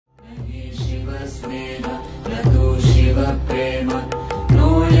स्नेह लघु शिव प्रेम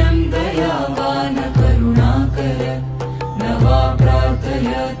नोऽयं दयावान करुणाकर न वा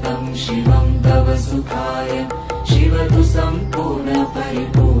प्रार्थयतं शिवं तव सुखाय शिव तु सम्पूर्ण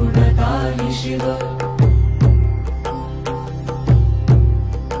परिपूर्णता हि शिव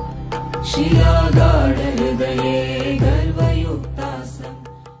शिलागाढ हृदये गर्वयुक्तासम्.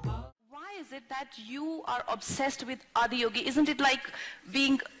 Why is it that you are obsessed with Adiyogi? Isn't it like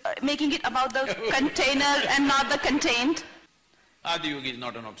making it about the container and not the contained? Adiyogi is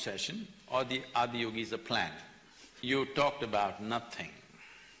not an obsession, or the Adiyogi is a plan. You talked about nothing.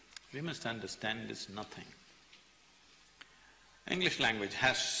 We must understand this nothing. English language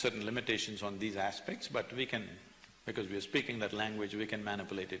has certain limitations on these aspects, but we can, because we are speaking that language, we can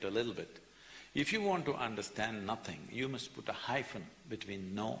manipulate it a little bit. If you want to understand nothing, you must put a hyphen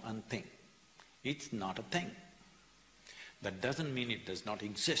between no and thing. It's not a thing. That doesn't mean it does not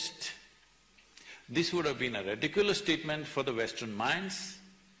exist. This would have been a ridiculous statement for the Western minds.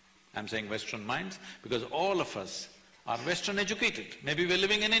 I'm saying Western minds because all of us are Western educated. Maybe we're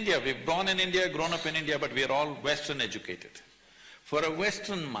living in India, we've born in India, grown up in India, but we are all Western educated. For a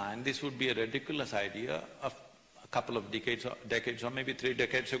Western mind, this would be a ridiculous idea. Of a couple of decades or maybe 3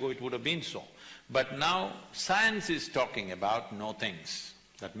 decades ago, it would have been so. But now, science is talking about no things.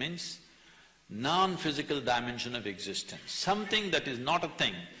 That means non-physical dimension of existence, something that is not a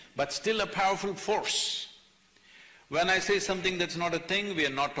thing, but still a powerful force. When I say something that's not a thing, we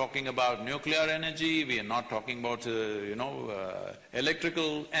are not talking about nuclear energy, we are not talking about,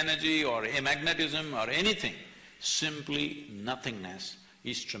 electrical energy or magnetism or anything. Simply nothingness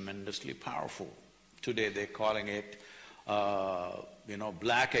is tremendously powerful. Today they're calling it,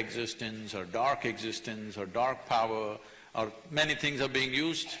 black existence or dark power, or many things are being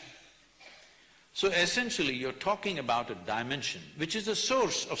used. So essentially you're talking about a dimension which is the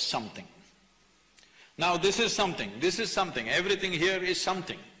source of something. Now this is something, everything here is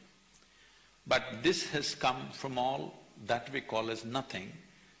something. But this has come from all that we call as nothing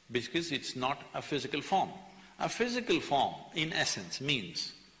because it's not a physical form. A physical form, in essence,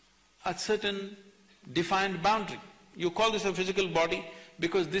 means a certain defined boundary. You call this a physical body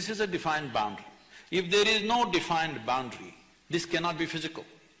because this is a defined boundary. If there is no defined boundary, this cannot be physical.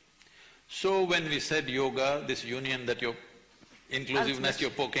 So when we said yoga, this union that you're… inclusiveness you're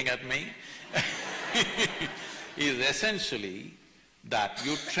poking at me is essentially that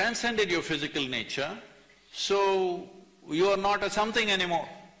you transcended your physical nature, so you are not a something anymore.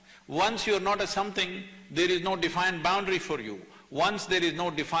 Once you are not a something, there is no defined boundary for you. Once there is no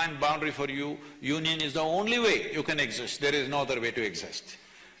defined boundary for you, union is the only way you can exist, there is no other way to exist.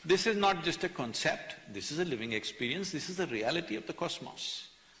 This is not just a concept, this is a living experience, this is the reality of the cosmos.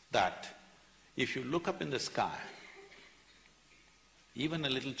 That if you look up in the sky, even a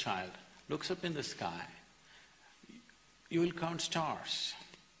little child looks up in the sky, you will count stars.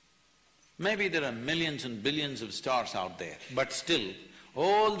 Maybe there are millions and billions of stars out there, but still,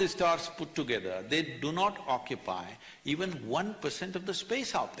 all the stars put together, they do not occupy even 1% of the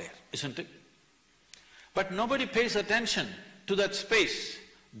space out there, isn't it? But nobody pays attention to that space,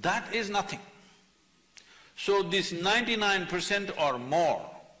 that is nothing. So this 99% or more,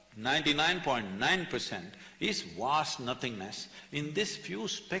 99.9% is vast nothingness in this few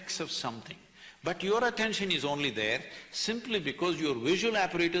specks of something. But your attention is only there simply because your visual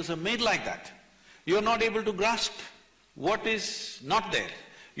apparatus are made like that. You're not able to grasp what is not there.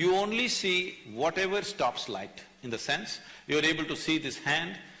 You only see whatever stops light, in the sense you're able to see this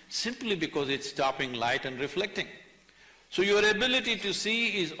hand simply because it's stopping light and reflecting. So your ability to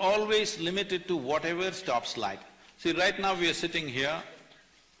see is always limited to whatever stops light. See, right now we are sitting here,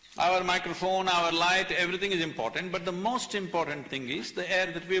 our microphone, our light, everything is important, but the most important thing is the air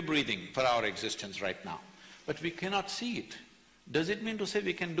that we are breathing for our existence right now. But we cannot see it. Does it mean to say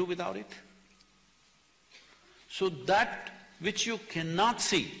we can do without it? So that which you cannot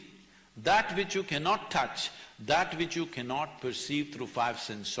see, that which you cannot touch, that which you cannot perceive through 5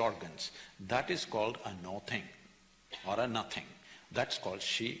 sense organs, that is called a no-thing or a nothing. That's called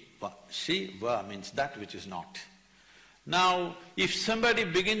Shi-va. Shi-va means that which is not. Now, if somebody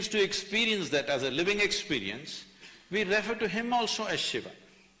begins to experience that as a living experience, we refer to him also as Shiva.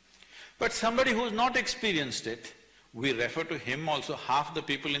 But somebody who's not experienced it, we refer to him also. Half the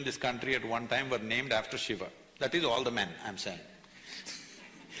people in this country at one time were named after Shiva. That is all the men, I'm saying.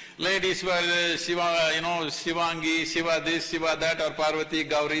 Ladies were Shiva, Shivangi, Shiva this, Shiva that, or Parvati,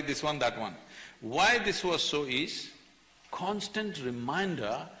 Gauri, this one, that one. Why this was so is constant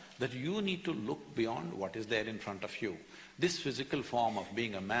reminder that you need to look beyond what is there in front of you. This physical form of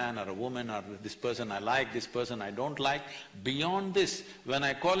being a man or a woman or this person I like, this person I don't like, beyond this, when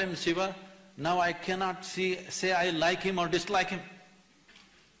I call him Shiva, Now I cannot say I like him or dislike him.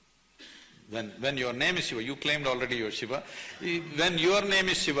 When your name is Shiva, you claimed already you're Shiva. When your name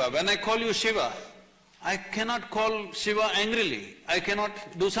is Shiva, when I call you Shiva, I cannot call Shiva angrily, I cannot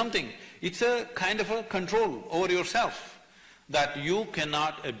do something. It's a kind of a control over yourself, that you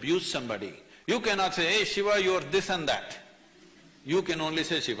cannot abuse somebody. You cannot say, hey Shiva, you're this and that. You can only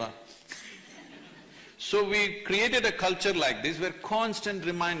say Shiva. So we created a culture like this where constant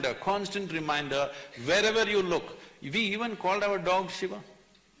reminder, wherever you look. We even called our dog Shiva.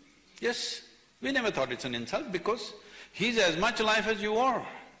 Yes, we never thought it's an insult because he's as much life as you are.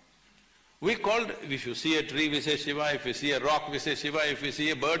 We called… if you see a tree, we say Shiva, if we see a rock, we say Shiva, if we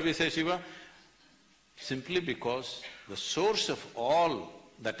see a bird, we say Shiva, simply because the source of all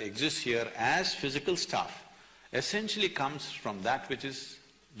that exists here as physical stuff essentially comes from that which is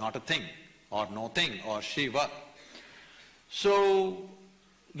not a thing or no thing or Shiva. So,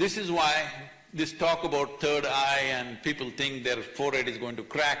 this is why this talk about third eye and people think their forehead is going to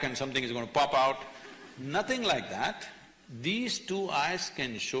crack and something is going to pop out, nothing like that. These two eyes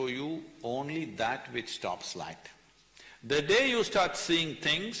can show you only that which stops light. The day you start seeing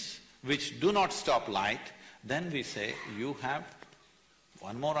things which do not stop light, then we say, you have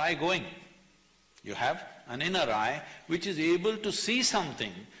one more eye going. You have an inner eye which is able to see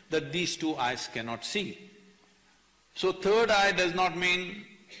something that these two eyes cannot see. So third eye does not mean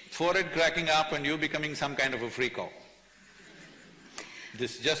forehead cracking up and you becoming some kind of a freako.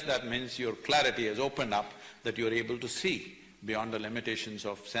 That means your clarity has opened up, that you're able to see beyond the limitations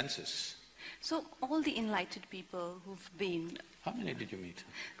of senses. So all the enlightened people who've been… How many did you meet?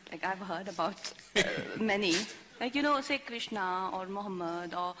 Like I've heard about many, like say Krishna or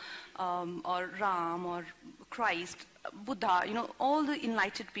Muhammad or Ram or Christ, Buddha, all the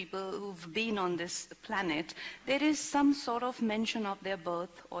enlightened people who've been on this planet, there is some sort of mention of their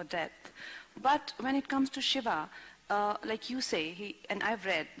birth or death. But when it comes to Shiva, like you say, and I've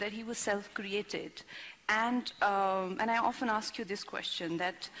read that he was self-created, and I often ask you this question,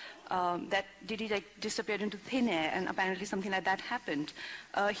 that did he disappear into thin air, and apparently something like that happened.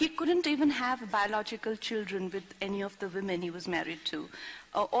 He couldn't even have biological children with any of the women he was married to.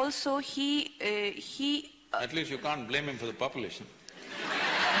 Also, At least you can't blame him for the population.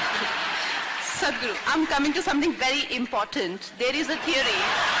 Sadhguru, I'm coming to something very important. There is a theory…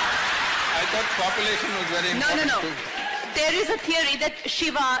 I thought population was very important. No. Too. There is a theory that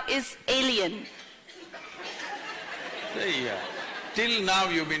Shiva is alien. See, till now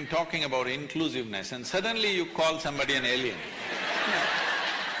you've been talking about inclusiveness and suddenly you call somebody an alien.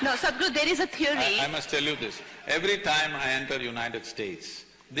 No, Sadhguru, there is a theory… I must tell you this, every time I enter United States,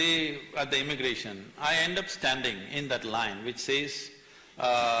 at the immigration, I end up standing in that line which says,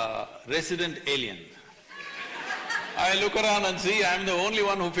 resident alien. I look around and see I'm the only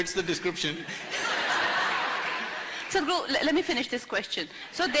one who fits the description. Sadhguru, let me finish this question.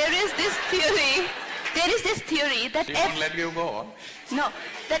 So there is this theory that… She won't let you go. No,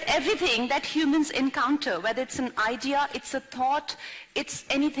 that everything that humans encounter, whether it's an idea, it's a thought, it's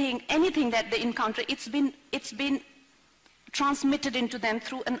anything that they encounter, it's been transmitted into them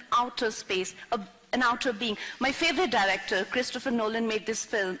through an outer space, an outer being. My favorite director, Christopher Nolan, made this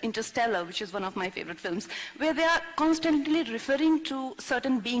film, Interstellar, which is one of my favorite films, where they are constantly referring to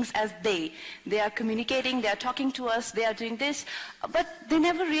certain beings as they. They are communicating, they are talking to us, they are doing this, but they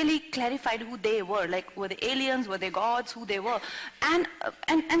never really clarified who they were, like were they aliens, were they gods, who they were. And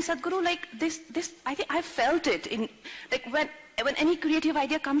Sadhguru, like this, I think I felt it in, like when any creative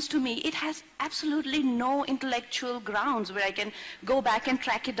idea comes to me, it has absolutely no intellectual grounds where I can go back and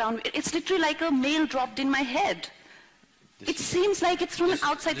track it down. It's literally like a mail dropped in my head. It seems like it's from an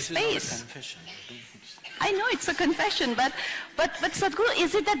outside space. This is not a confession. I know it's a confession, but Sadhguru,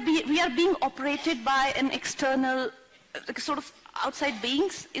 is it that we are being operated by an external, sort of outside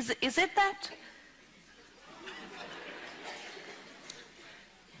beings? Is it that?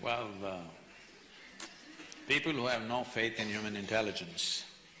 Well, people who have no faith in human intelligence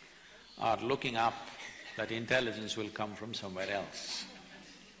are looking up that intelligence will come from somewhere else.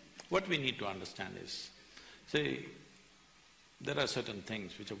 What we need to understand is, see, there are certain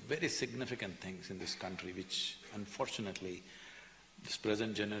things which are very significant things in this country which unfortunately this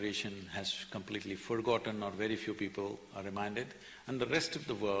present generation has completely forgotten or very few people are reminded, and the rest of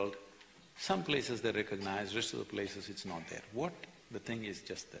the world, some places they recognize, rest of the places it's not there. What the thing is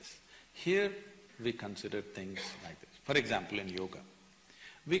just this, here we consider things like this. For example, in yoga,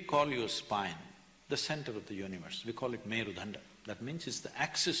 we call your spine the center of the universe, we call it Merudanda. That means it's the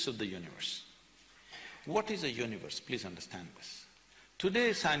axis of the universe. What is a universe? Please understand this.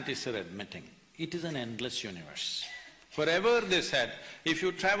 Today scientists are admitting it is an endless universe. Forever they said, if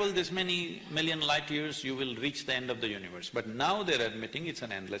you travel this many million light years, you will reach the end of the universe. But now they're admitting it's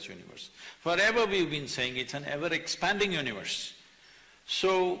an endless universe. Forever we've been saying it's an ever-expanding universe.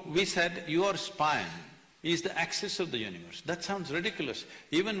 So we said, your spine is the axis of the universe. That sounds ridiculous.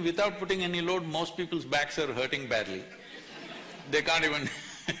 Even without putting any load, most people's backs are hurting badly. They can't even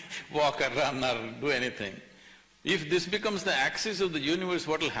walk or run or do anything. If this becomes the axis of the universe,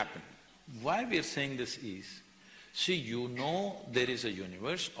 what will happen? Why we are saying this is, see, you know there is a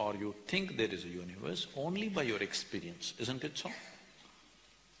universe or you think there is a universe only by your experience, isn't it so?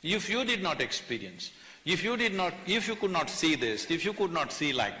 If you did not experience, if you could not see this, if you could not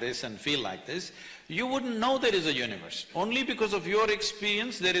see like this and feel like this, you wouldn't know there is a universe. Only because of your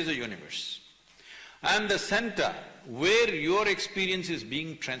experience there is a universe. And the center where your experience is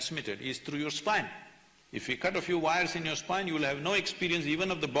being transmitted is through your spine. If you cut a few wires in your spine, you will have no experience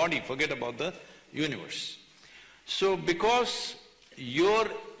even of the body, forget about the universe. So because your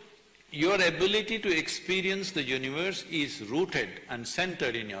ability to experience the universe is rooted and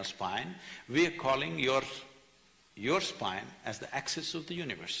centered in your spine, we are calling your spine as the axis of the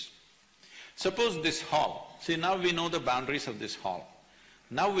universe. Suppose this hall, see now we know the boundaries of this hall.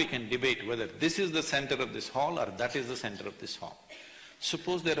 Now we can debate whether this is the center of this hall or that is the center of this hall.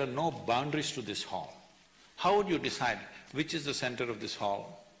 Suppose there are no boundaries to this hall. How would you decide which is the center of this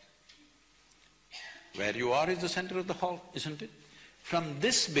hall? Where you are is the center of the hall, isn't it? From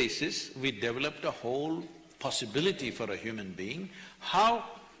this basis, we developed a whole possibility for a human being, how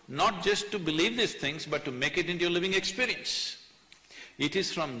not just to believe these things, but to make it into a living experience. It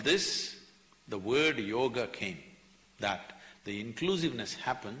is from this the word yoga came, that the inclusiveness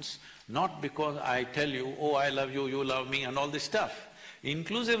happens not because I tell you, oh, I love you, you love me and all this stuff.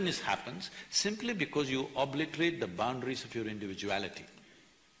 Inclusiveness happens simply because you obliterate the boundaries of your individuality.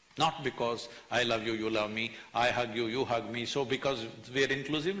 Not because I love you, you love me, I hug you, you hug me, so because we are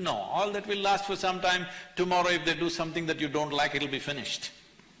inclusive, no. All that will last for some time. Tomorrow if they do something that you don't like, it'll be finished.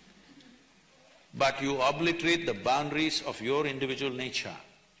 But you obliterate the boundaries of your individual nature,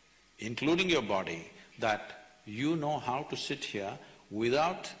 including your body, that you know how to sit here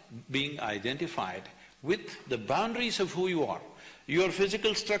without being identified with the boundaries of who you are. Your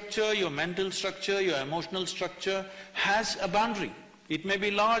physical structure, your mental structure, your emotional structure has a boundary. It may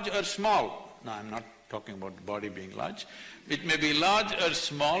be large or small. Now, I'm not talking about the body being large. It may be large or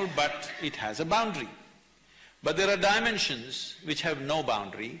small, but it has a boundary. But there are dimensions which have no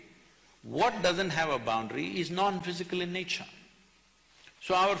boundary. What doesn't have a boundary is non-physical in nature.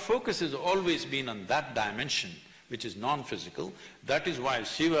 So our focus has always been on that dimension, which is non-physical. That is why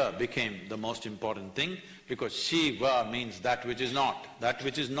Shiva became the most important thing, because Shi-va means that which is not, that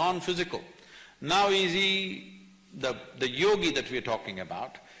which is non-physical. Now is he the yogi that we're talking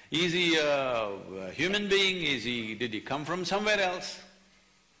about, is he a human being, did he come from somewhere else?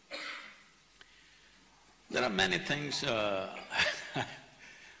 There are many things,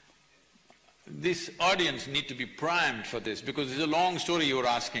 this audience need to be primed for this because it's a long story you're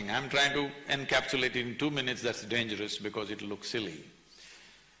asking. I'm trying to encapsulate it in 2 minutes, that's dangerous because it'll look silly.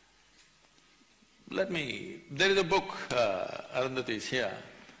 There is a book, Arundhati is here,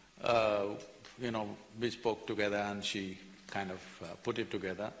 we spoke together and she kind of put it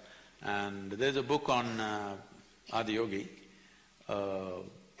together. And there's a book on Adiyogi,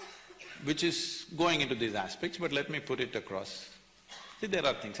 which is going into these aspects, but let me put it across. See, there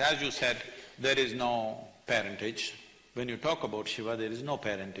are things, as you said, there is no parentage. When you talk about Shiva, there is no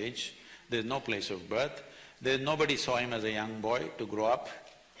parentage, there's no place of birth, nobody saw him as a young boy to grow up.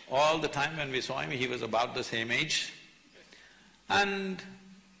 All the time when we saw him, he was about the same age. And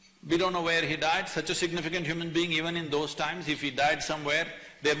we don't know where he died, such a significant human being even in those times, if he died somewhere,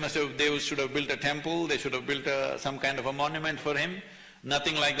 they should have built a temple, they should have built some kind of a monument for him.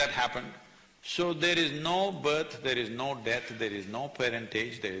 Nothing like that happened. So there is no birth, there is no death, there is no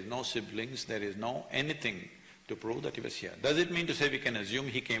parentage, there is no siblings, there is no anything to prove that he was here. Does it mean to say we can assume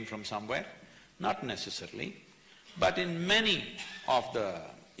he came from somewhere? Not necessarily. But in many of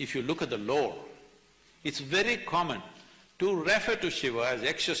if you look at the lore, it's very common to refer to Shiva as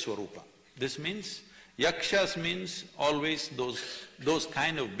Yaksha Swarupa. This means, Yakshas means always those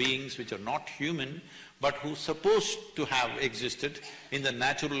kind of beings which are not human, but who supposed to have existed in the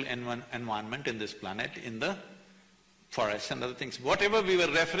natural environment in this planet, in the forests and other things. Whatever we were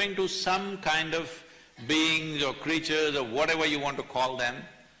referring to, some kind of beings or creatures or whatever you want to call them,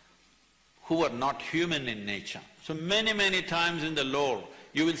 who are not human in nature. So many times in the lore,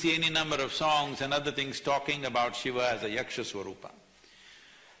 you will see any number of songs and other things talking about Shiva as a Yaksha Swarupa.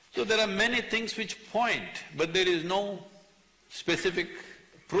 So there are many things which point, but there is no specific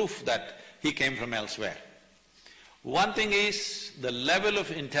proof that he came from elsewhere. One thing is the level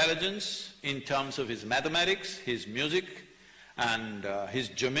of intelligence in terms of his mathematics, his music and his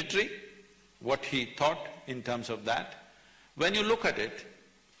geometry, what he thought in terms of that. When you look at it,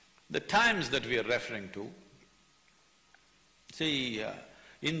 the times that we are referring to, see,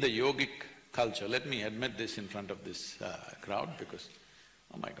 in the yogic culture, let me admit this in front of this crowd because,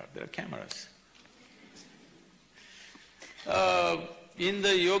 oh my God, there are cameras. In the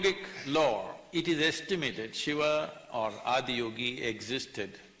yogic lore, it is estimated Shiva or Adiyogi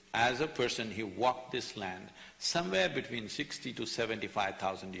existed as a person. He walked this land somewhere between 60 to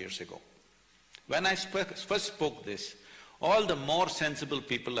 75,000 years ago. When I first spoke this, all the more sensible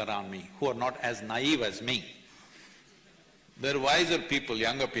people around me, who are not as naive as me, they're wiser people,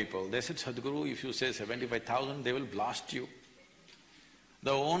 younger people, they said, Sadhguru, if you say 75,000, they will blast you.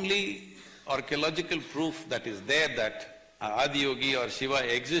 The only archaeological proof that is there that Adiyogi or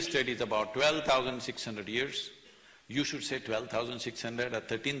Shiva existed is about 12,600 years. You should say 12,600 or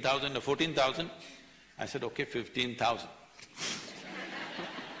 13,000 or 14,000. I said, okay, 15,000.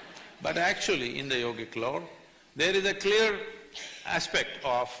 But actually, in the yogic lore, there is a clear aspect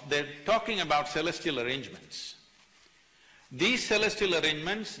of… they're talking about celestial arrangements. These celestial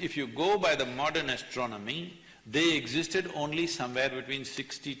arrangements, if you go by the modern astronomy, they existed only somewhere between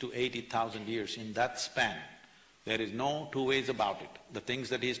 60 to 80,000 years, in that span. There is no two ways about it, the things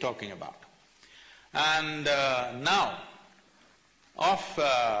that he's talking about. And now, of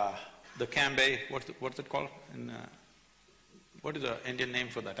the Cambay, what's it called? What is the Indian name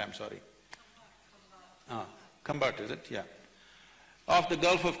for that, I'm sorry? Kumbat, is it? Yeah. Of the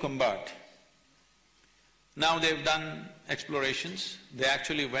Gulf of Kumbat. Now they've done explorations, they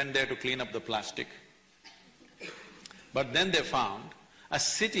actually went there to clean up the plastic. But then they found a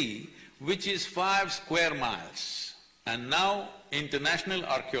city which is 5 square miles. And now international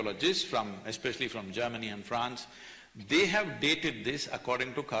archaeologists from… especially from Germany and France, they have dated this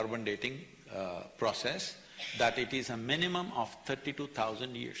according to carbon dating process, that it is a minimum of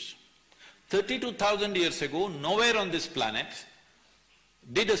 32,000 years. 32,000 years ago, nowhere on this planet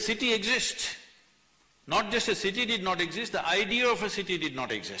did a city exist. Not just a city did not exist, the idea of a city did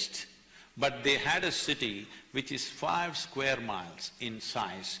not exist. But they had a city which is 5 square miles in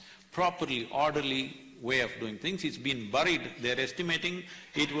size, properly, orderly way of doing things. It's been buried, they're estimating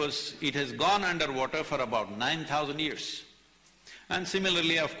it has gone underwater for about 9,000 years. And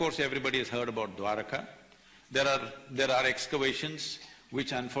similarly, of course, everybody has heard about Dwaraka. There are excavations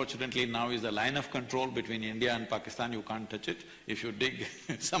which unfortunately now is the line of control between India and Pakistan, you can't touch it. If you dig,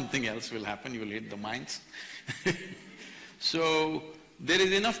 something else will happen, you will hit the mines. So, there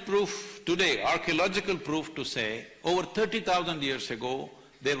is enough proof today, archaeological proof to say, over 30,000 years ago,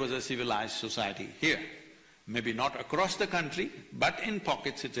 there was a civilized society here. Maybe not across the country, but in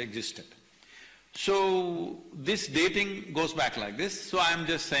pockets it existed. So, this dating goes back like this, so I'm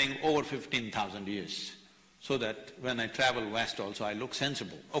just saying over 15,000 years. So that when I travel west also, I look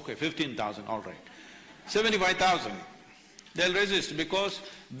sensible. Okay, 15,000, all right. 75,000, they'll resist because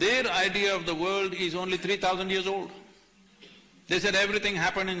their idea of the world is only 3,000 years old. They said everything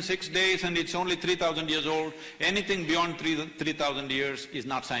happened in 6 days and it's only 3,000 years old. Anything beyond 3,000 years is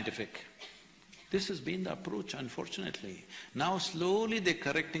not scientific. This has been the approach, unfortunately. Now slowly they're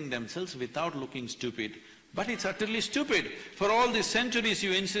correcting themselves without looking stupid. But it's utterly stupid. For all these centuries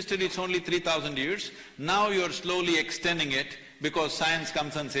you insisted it's only 3,000 years, now you're slowly extending it because science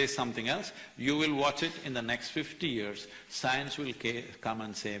comes and says something else. You will watch it in the next 50 years, science will come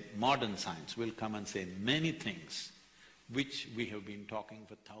and say, modern science will come and say many things which we have been talking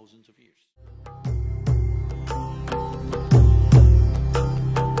for thousands of years.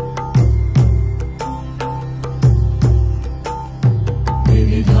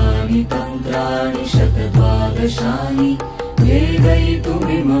 विविधानि तन्त्राणि शतद्वादशानि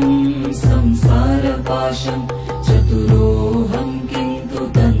भेदयितुमिमं संसारपाशं चतुरोऽहं किन्तु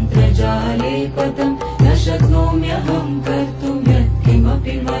तन्त्रजाले पतं न शक्नोम्यहं कर्तुं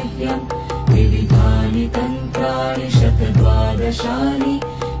यत्किमपि मह्यं विविधानि तन्त्राणि शतद्वादशानि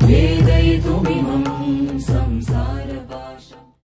भेदयितुमिमं